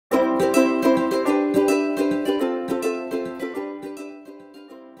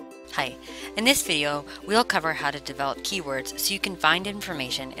In this video, we'll cover how to develop keywords so you can find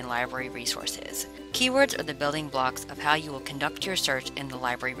information in library resources. Keywords are the building blocks of how you will conduct your search in the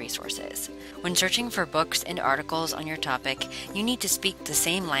library resources. When searching for books and articles on your topic, you need to speak the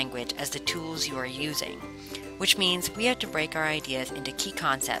same language as the tools you are using, which means we have to break our ideas into key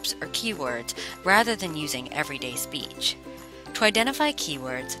concepts or keywords rather than using everyday speech. To identify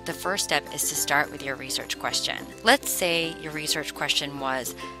keywords, the first step is to start with your research question. Let's say your research question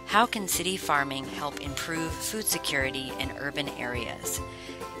was, how can city farming help improve food security in urban areas?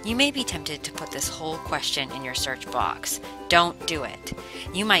 You may be tempted to put this whole question in your search box. Don't do it.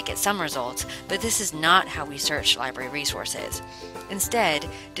 You might get some results, but this is not how we search library resources. Instead,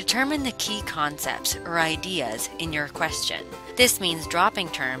 determine the key concepts or ideas in your question. This means dropping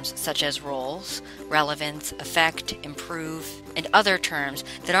terms such as roles, relevance, effect, improve, and other terms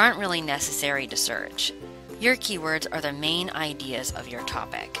that aren't really necessary to search. Your keywords are the main ideas of your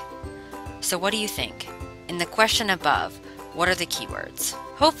topic. So what do you think? In the question above, what are the keywords?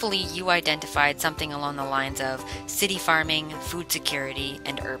 Hopefully you identified something along the lines of city farming, food security,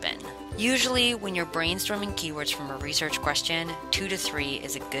 and urban. Usually when you're brainstorming keywords from a research question, 2 to 3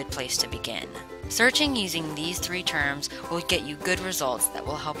 is a good place to begin. Searching using these 3 terms will get you good results that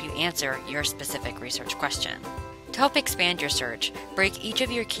will help you answer your specific research question. To help expand your search, break each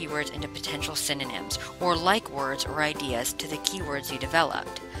of your keywords into potential synonyms or like words or ideas to the keywords you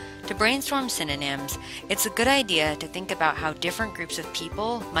developed. To brainstorm synonyms, it's a good idea to think about how different groups of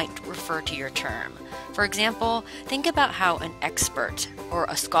people might refer to your term. For example, think about how an expert or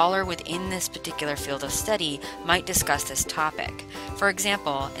a scholar within this particular field of study might discuss this topic. For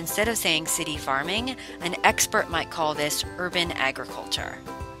example, instead of saying city farming, an expert might call this urban agriculture.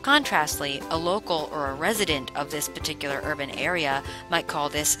 Contrastly, a local or a resident of this particular urban area might call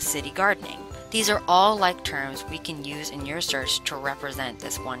this city gardening. These are all like terms we can use in your search to represent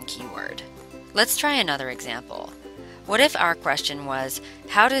this one keyword. Let's try another example. What if our question was,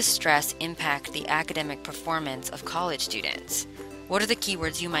 how does stress impact the academic performance of college students? What are the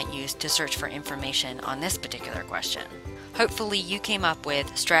keywords you might use to search for information on this particular question? Hopefully you came up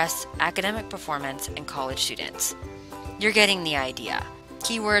with stress, academic performance, and college students. You're getting the idea.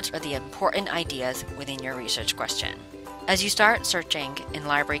 Keywords are the important ideas within your research question. As you start searching in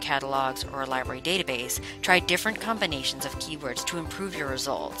library catalogs or a library database, try different combinations of keywords to improve your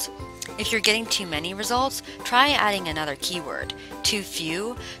results. If you're getting too many results, try adding another keyword. Too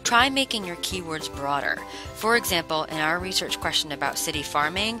few, try making your keywords broader. For example, in our research question about city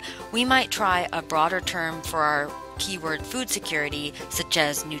farming, we might try a broader term for our keyword food security, such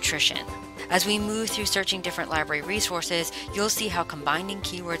as nutrition. As we move through searching different library resources, you'll see how combining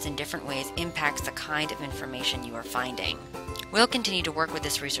keywords in different ways impacts the kind of information you are finding. We'll continue to work with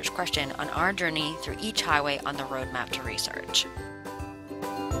this research question on our journey through each highway on the roadmap to research.